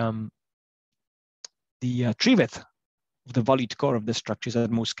tree width of the valued core of the structure is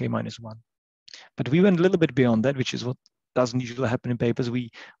at most k-1. But we went a little bit beyond that, which is what doesn't usually happen in papers. We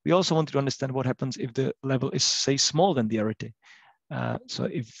also wanted to understand what happens if the level is, say, smaller than the arity. So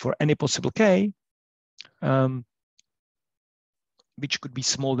if for any possible k, which could be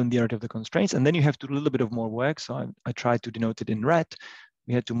smaller than the arity of the constraints, and then you have to do a little bit of more work. So I tried to denote it in red.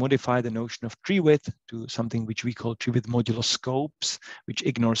 We had to modify the notion of tree width to something which we call tree width modulo scopes, which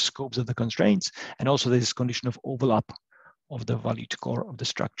ignores scopes of the constraints. And also this condition of overlap of the valued core of the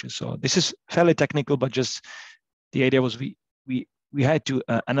structure. So this is fairly technical, but just the idea was we had to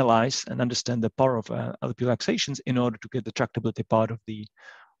analyze and understand the power of LP relaxations in order to get the tractability part of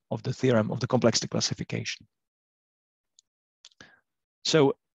the theorem of the complexity classification.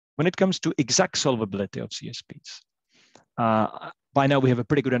 So when it comes to exact solvability of CSPs, by now we have a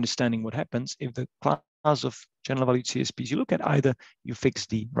pretty good understanding what happens if the class of general valued CSPs, you look at either you fix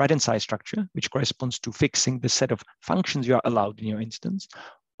the right-hand side structure, which corresponds to fixing the set of functions you are allowed in your instance,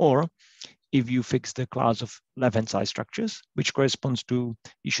 or if you fix the class of left-hand side structures, which corresponds to,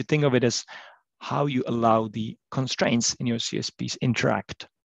 you should think of it as how you allow the constraints in your CSPs interact,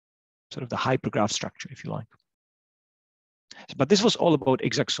 sort of the hypergraph structure, if you like. But this was all about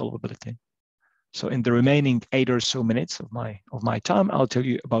exact solvability. So in the remaining 8 or so minutes of my time, I'll tell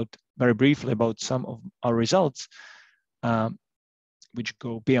you very briefly about some of our results, which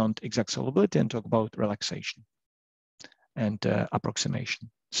go beyond exact solvability and talk about relaxation and approximation.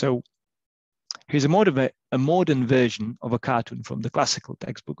 So here's a modern version of a cartoon from the classical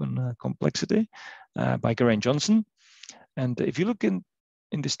textbook on complexity by Gray and Johnson. And if you look in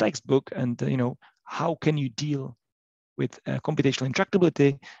this textbook and how can you deal with computational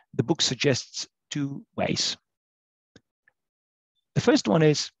intractability, the book suggests 2 ways. The first one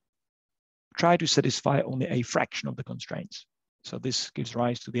is try to satisfy only a fraction of the constraints. So this gives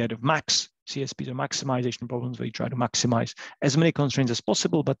rise to the idea of max CSPs or maximization problems, where you try to maximize as many constraints as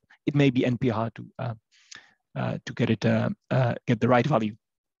possible, but it may be NP hard to get the right value.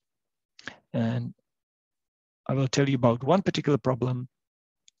 And I will tell you about one particular problem,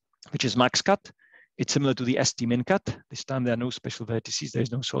 which is max cut. It's similar to the ST min cut. This time there are no special vertices, there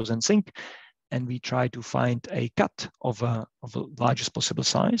is no source and sink. And we try to find a cut of the largest possible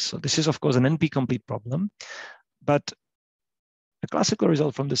size. So this is, of course, an NP complete problem. But a classical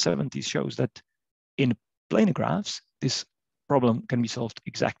result from the 70s shows that in planar graphs, this problem can be solved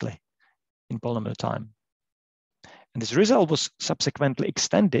exactly in polynomial time. And this result was subsequently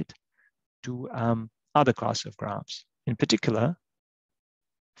extended to other classes of graphs, in particular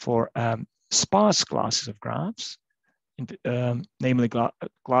for sparse classes of graphs, namely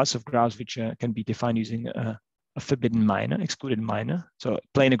class of graphs which can be defined using a forbidden minor, excluded minor. So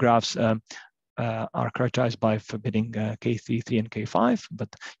planar graphs are characterized by forbidding K3, 3, and K5,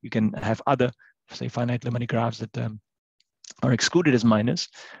 but you can have other, say, finitely many graphs that are excluded as minors.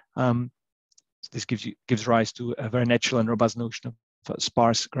 So this gives rise to a very natural and robust notion of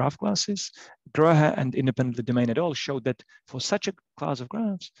sparse graph classes. Grohe and independently domain et al. Showed that for such a class of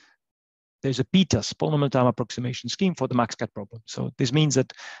graphs, there's a PTAS, polynomial time approximation scheme, for the max-cut problem. So this means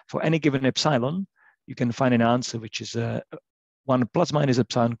that for any given epsilon, you can find an answer which is 1 plus minus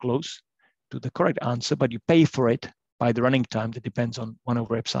epsilon close to the correct answer, but you pay for it by the running time that depends on 1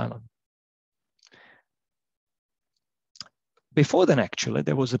 over epsilon. Before then, actually,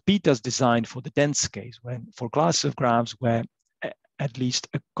 there was a PTAS designed for the dense case, when for classes of graphs where at least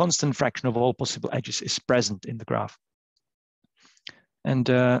a constant fraction of all possible edges is present in the graph. And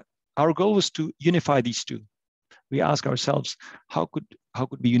our goal was to unify these two. We ask ourselves, how could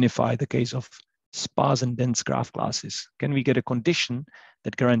we unify the case of sparse and dense graph classes? Can we get a condition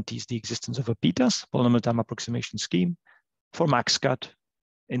that guarantees the existence of a PTAS, polynomial time approximation scheme, for max cut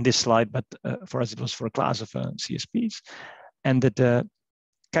in this slide, but for us it was for a class of CSPs, and that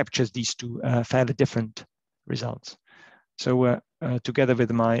captures these two fairly different results. So together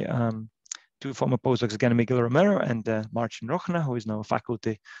with my two former postdocs, again, Miguel Romero and Marcin Rochna, who is now a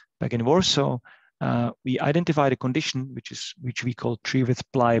faculty back in Warsaw, we identified a condition which we call tree width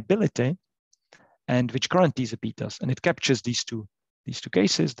pliability, and which guarantees a PTAS, and it captures these two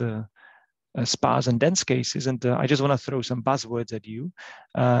cases, the sparse and dense cases. And I just want to throw some buzzwords at you.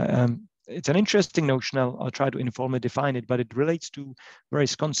 It's an interesting notion. I'll try to informally define it, but it relates to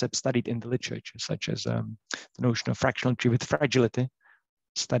various concepts studied in the literature, such as the notion of fractional tree width fragility,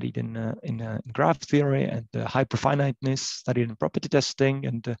 studied in graph theory, and hyperfiniteness, studied in property testing,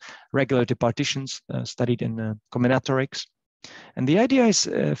 and regularity partitions, studied in combinatorics. And the idea is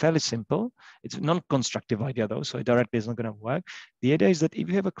fairly simple. It's a non-constructive idea, though, so it directly is not going to work. The idea is that if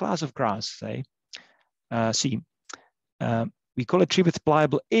you have a class of graphs, say C, we call it tree width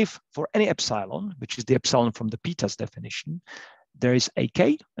pliable if for any epsilon, which is the epsilon from the PTAS definition, there is a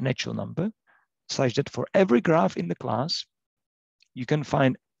k, a natural number, such that for every graph in the class, you can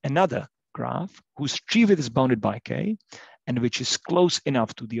find another graph whose tree width is bounded by k, and which is close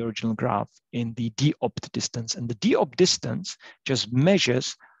enough to the original graph in the d-opt distance. And the d-opt distance just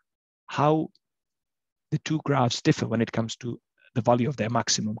measures how the two graphs differ when it comes to the value of their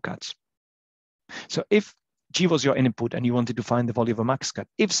maximum cuts. So if G was your input and you wanted to find the value of a max cut,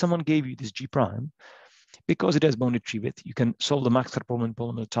 if someone gave you this G prime, because it has bounded tree width, you can solve the max cut problem in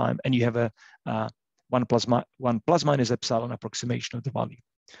polynomial time, and you have a 1 plus minus epsilon approximation of the value.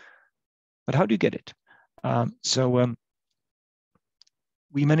 But how do you get it?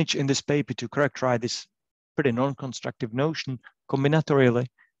 We managed in this paper to characterize this pretty non-constructive notion combinatorially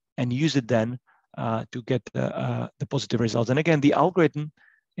and use it then to get the positive results. And again, the algorithm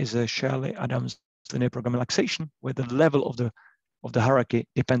is a Shirley-Adams linear program relaxation, where the level of the hierarchy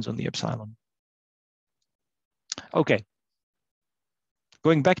depends on the epsilon. Okay,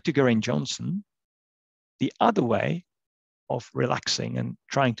 going back to Geraint-Johnson, the other way of relaxing and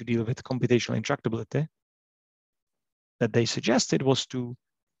trying to deal with computational intractability that they suggested was to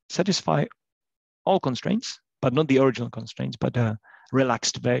satisfy all constraints, but not the original constraints, but a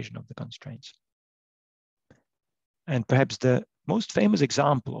relaxed version of the constraints. And perhaps the most famous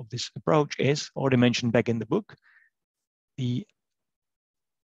example of this approach is, already mentioned back in the book, the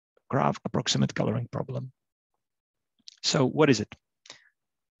graph approximate coloring problem. So what is it?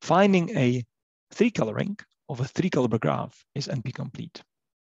 Finding a 3-coloring of a 3-color graph is NP-complete.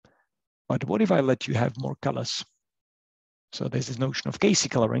 But what if I let you have more colors? So there's this notion of KC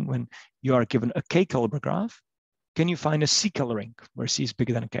coloring. When you are given a K-color graph, can you find a C coloring where C is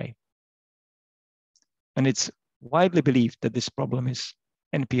bigger than K? And it's widely believed that this problem is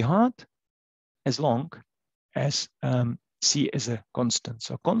NP-hard as long as C is a constant.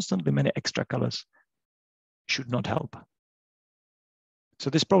 So constantly many extra colors should not help. So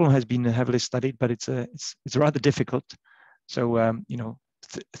this problem has been heavily studied, but it's rather difficult. So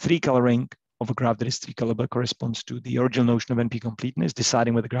 3 coloring of a graph that is 3-colorable corresponds to the original notion of NP completeness,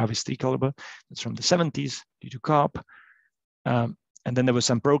 deciding whether the graph is 3-colorable. That's from the 70s due to Karp. And then there was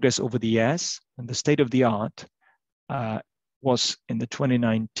some progress over the years, and the state of the art was in the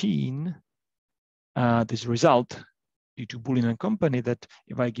 2019, this result due to Bullion and company, that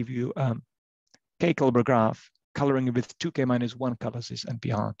if I give you K-color graph, coloring with 2K minus 1 colors is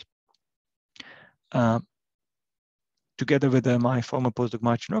NP-hard. Together with my former postdoc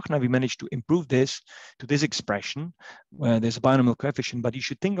Marcin Rochna, we managed to improve this to this expression where there's a binomial coefficient, but you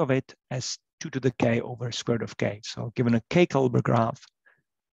should think of it as 2 to the k over square root of k. So given a K-color graph,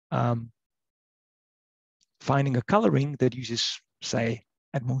 finding a coloring that uses, say,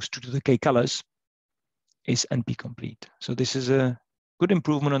 at most 2 to the k colors is NP-complete. So this is a good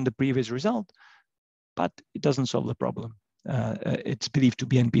improvement on the previous result, but it doesn't solve the problem. It's believed to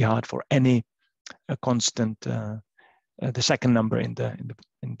be NP-hard for any constant, the second number in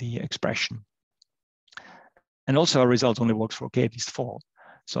the expression. And also our result only works for k at least 4.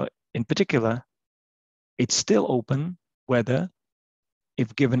 So in particular, it's still open whether,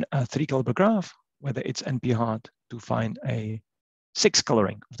 if given a 3-color graph, whether it's NP hard to find a 6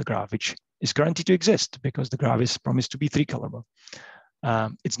 coloring of the graph, which is guaranteed to exist because the graph is promised to be 3-colorable.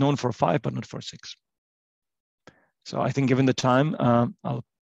 It's known for 5, but not for 6. So I think given the time, I'll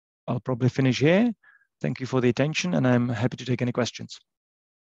probably finish here. Thank you for the attention, and I'm happy to take any questions.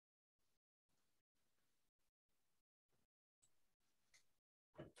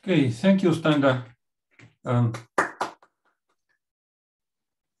 Okay, thank you, Standa.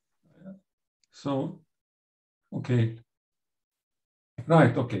 Okay.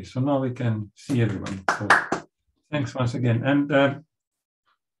 Right, okay, so now we can see everyone. So thanks once again. And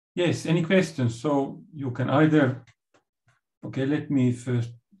yes, any questions? So you can either, okay, let me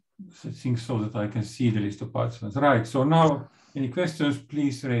first think so that I can see the list of participants. Right, so now any questions,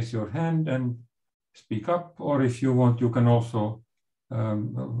 please raise your hand and speak up, or if you want, you can also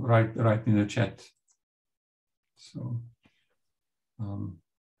write in the chat. So,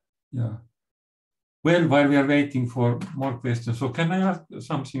 yeah. Well, while we are waiting for more questions, so can I ask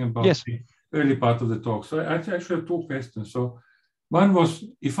something about the early part of the talk? So I actually have 2 questions. So one was,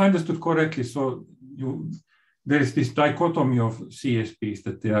 if I understood correctly, so there is this dichotomy of CSPs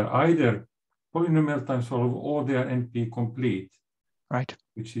that they are either polynomial time solvable or they are NP complete. Right.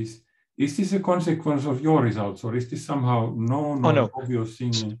 Which is this a consequence of your results, or is this somehow known or obvious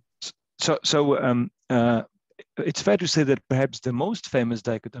thing? It's fair to say that perhaps the most famous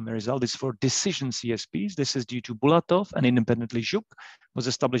dichotomy result is for decision CSPs. This is due to Bulatov and independently Zhuk, was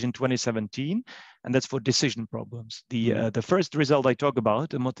established in 2017, and that's for decision problems. The first result I talk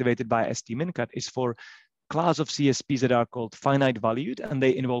about, motivated by ST Mincut, is for class of CSPs that are called finite valued, and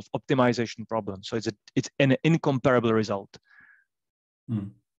they involve optimization problems. So it's an incomparable result.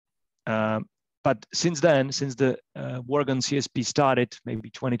 But since then, since the work on CSP started maybe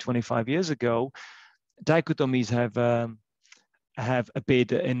 20, 25 years ago, dichotomies have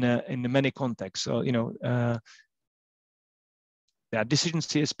appeared in many contexts. So, you know, there are decision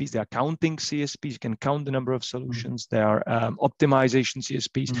CSPs, there are counting CSPs, you can count the number of solutions, there are optimization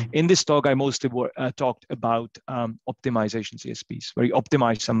CSPs. In this talk, I mostly talked about optimization CSPs, where you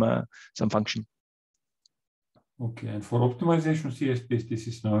optimize some function. Okay, and for optimization CSPs, this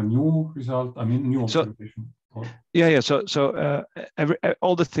is now a new result, I mean, new observation. So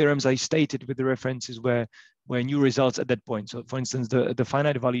all the theorems I stated with the references were new results at that point. So for instance, the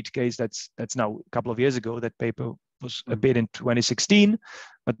finite valued case, that's now a couple of years ago, that paper was appeared in 2016,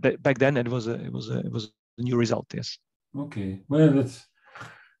 but back then it was a new result, yes. Okay, well, that's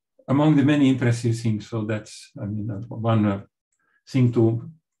among the many impressive things. So that's, I mean, one thing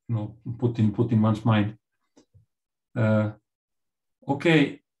to put in one's mind.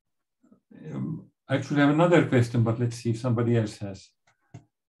 Okay, I actually have another question, but let's see if somebody else has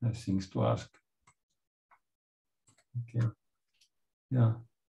things to ask. Okay, yeah.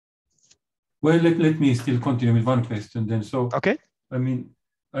 Well, let me still continue with one question then. So, okay. I mean,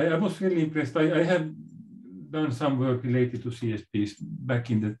 I was really impressed. I have done some work related to CSPs back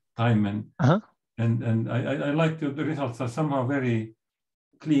in the time, and I like the results are somehow very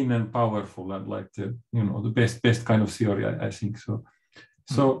clean and powerful, and like the the best kind of theory, I think so.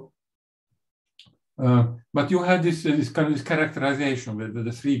 So, but you had this kind of characterization with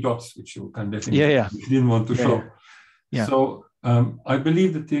the 3 dots, which you can definitely didn't want to show. Yeah. So I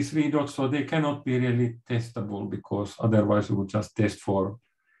believe that these 3 dots, so they cannot be really testable, because otherwise you would just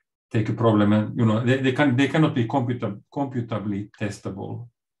take a problem and they cannot be computably testable.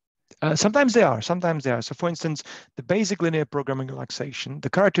 Sometimes they are. So for instance, the basic linear programming relaxation, the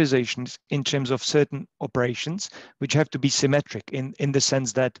characterizations in terms of certain operations, which have to be symmetric in the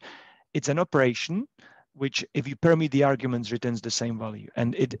sense that it's an operation which, if you permute the arguments, returns the same value.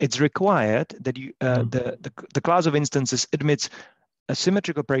 And it's required that you the class of instances admits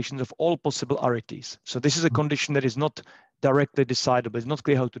symmetric operations of all possible arities. So this is a condition that is not directly decidable. It's not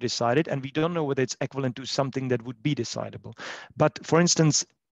clear how to decide it, and we don't know whether it's equivalent to something that would be decidable. But for instance,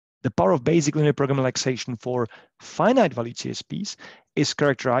 the power of basic linear programming relaxation for finite valued CSPs is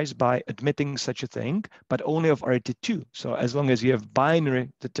characterized by admitting such a thing, but only of arity 2. So as long as you have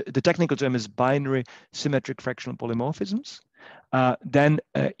binary, the technical term is binary symmetric fractional polymorphisms, then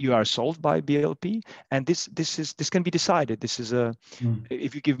you are solved by BLP, and this can be decided. This is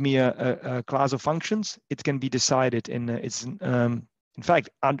if you give me a class of functions, it can be decided in fact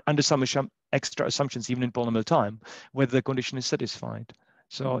under some extra assumptions, even in polynomial time, whether the condition is satisfied.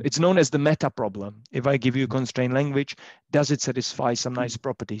 So it's known as the meta problem. If I give you a constraint language, does it satisfy some nice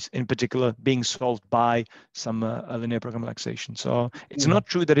properties, in particular being solved by some linear program relaxation? So it's not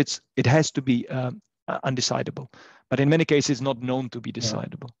true that it has to be undecidable, but in many cases not known to be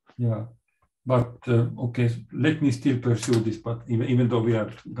decidable. Yeah. But okay, so let me still pursue this, but even though we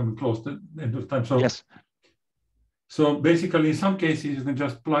are coming close to the end of time. So, yes. So basically, in some cases, you can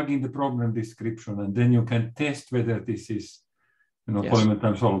just plug in the problem description, and then you can test whether this is, you know, polymer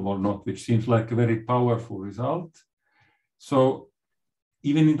time solvable or not, which seems like a very powerful result. So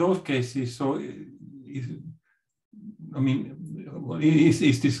even in those cases, so I mean,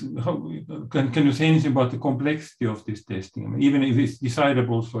 is this, can you say anything about the complexity of this testing? I mean, even if it's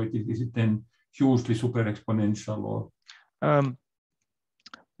decidable, so is it then hugely super exponential or? Let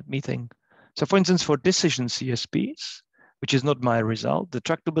me think. So for instance, for decision CSPs, which is not my result, the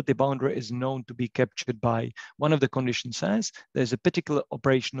tractability boundary is known to be captured by one of the conditions says there's a particular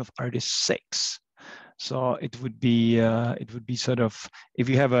operation of radius 6. So it would be sort of, if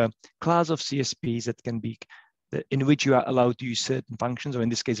you have a class of CSPs that can be, in which you are allowed to use certain functions, or in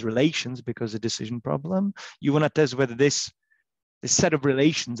this case, relations, because a decision problem, you want to test whether this set of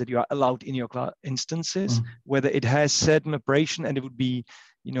relations that you are allowed in your class instances, whether it has certain operation, and it would be,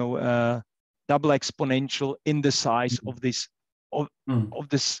 you know, double exponential in the size of this of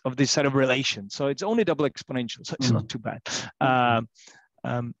this set of relations. So it's only double exponential, so it's not too bad. Yeah,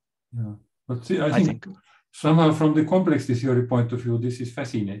 but see, I think somehow from the complexity theory point of view, this is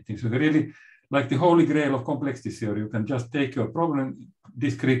fascinating. So really, like the holy grail of complexity theory, you can just take your problem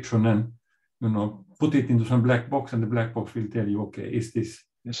description and, you know, put it into some black box, and the black box will tell you, okay, is this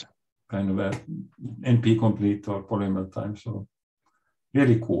kind of a NP complete or polymer time? So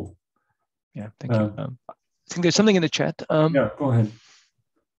really cool. Yeah, thank you. I think there's something in the chat. Yeah, go ahead.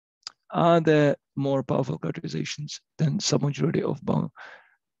 Are there more powerful characterizations than submodularity of bound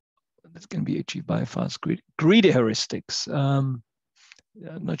that can be achieved by fast greedy heuristics? I'm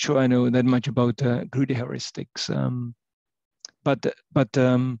not sure I know that much about greedy heuristics, I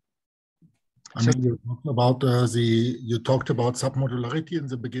mean, you talked about you talked about submodularity in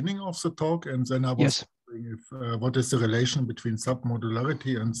the beginning of the talk, and then I was wondering if what is the relation between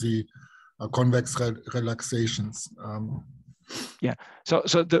submodularity and the convex relaxations? Yeah. So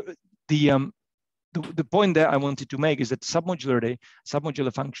the point that I wanted to make is that submodular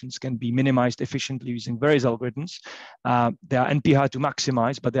functions can be minimized efficiently using various algorithms. They are NP hard to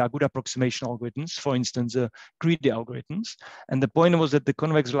maximize, but they are good approximation algorithms, for instance, greedy algorithms. And the point was that the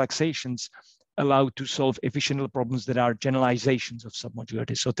convex relaxations allow to solve efficiently problems that are generalizations of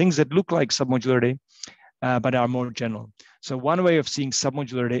submodularity. So things that look like submodularity, but are more general. So one way of seeing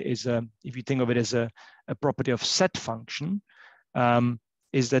submodularity is, if you think of it as a property of set function,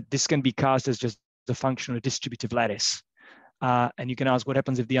 is that this can be cast as just the function of a distributive lattice. And you can ask what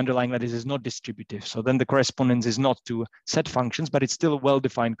happens if the underlying lattice is not distributive. So then the correspondence is not to set functions, but it's still a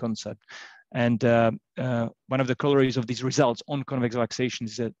well-defined concept. And one of the corollaries of these results on convex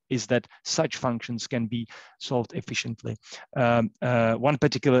relaxations is that such functions can be solved efficiently. One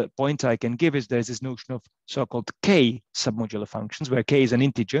particular point I can give is there's this notion of so-called K submodular functions, where K is an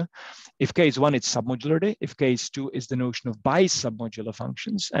integer. If K is 1, it's submodularity. If K is 2, it's the notion of bi-submodular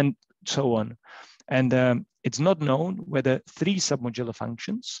functions, and so on. And it's not known whether 3 submodular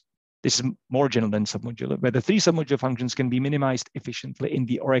functions, this is more general than submodular, whether 3 submodular functions can be minimized efficiently in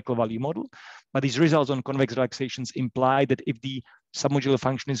the Oracle value model. But these results on convex relaxations imply that if the submodular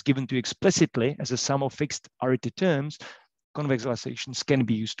function is given to explicitly as a sum of fixed arity terms, convex relaxations can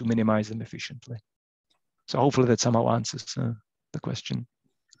be used to minimize them efficiently. So hopefully that somehow answers the question.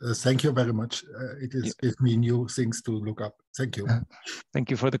 Thank you very much. It is gives me new things to look up. Thank you.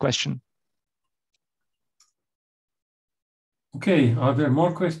 Thank you for the question. Okay, are there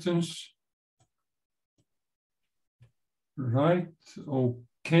more questions? Right,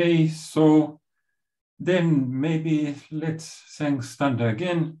 okay, so then maybe let's thank Standa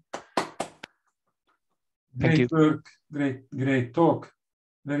again. Great work, great talk,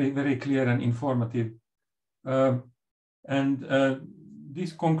 very clear and informative.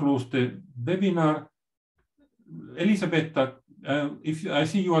 This concludes the webinar. Elisabetta, if I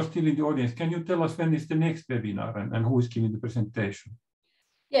see you are still in the audience, can you tell us when is the next webinar and who is giving the presentation?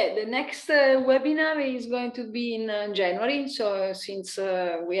 Yeah, the next webinar is going to be in January. So since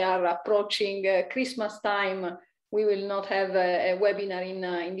we are approaching Christmas time, we will not have a webinar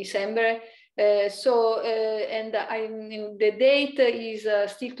in December. The date is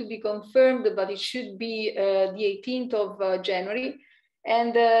still to be confirmed, but it should be the 18th of January.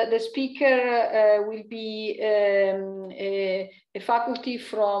 And the speaker will be a faculty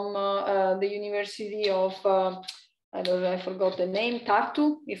from the University of, I don't know, I forgot the name,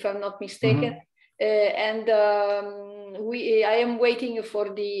 Tartu, if I'm not mistaken. I am waiting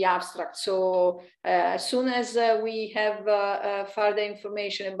for the abstract. So as soon as we have further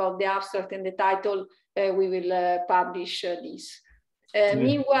information about the abstract and the title, we will publish this.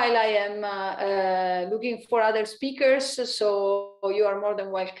 Meanwhile, I am looking for other speakers, so you are more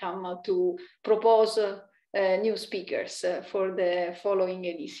than welcome to propose new speakers for the following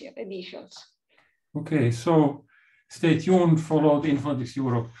editions. Okay, so stay tuned, follow the Informatics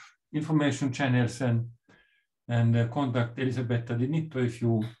Europe information channels and contact Elisabetta Di Nitto if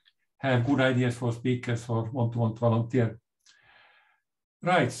you have good ideas for speakers or want to volunteer.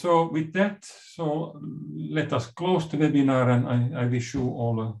 Right, so with that, so let us close the webinar, and I wish you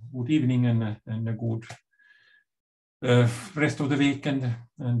all a good evening and a good rest of the week and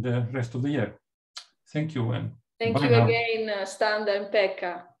rest of the year. Thank you. And thank you again, Standa and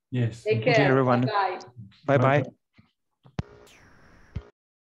Pekka. Yes. Take care, everyone. Bye-bye. Bye-bye.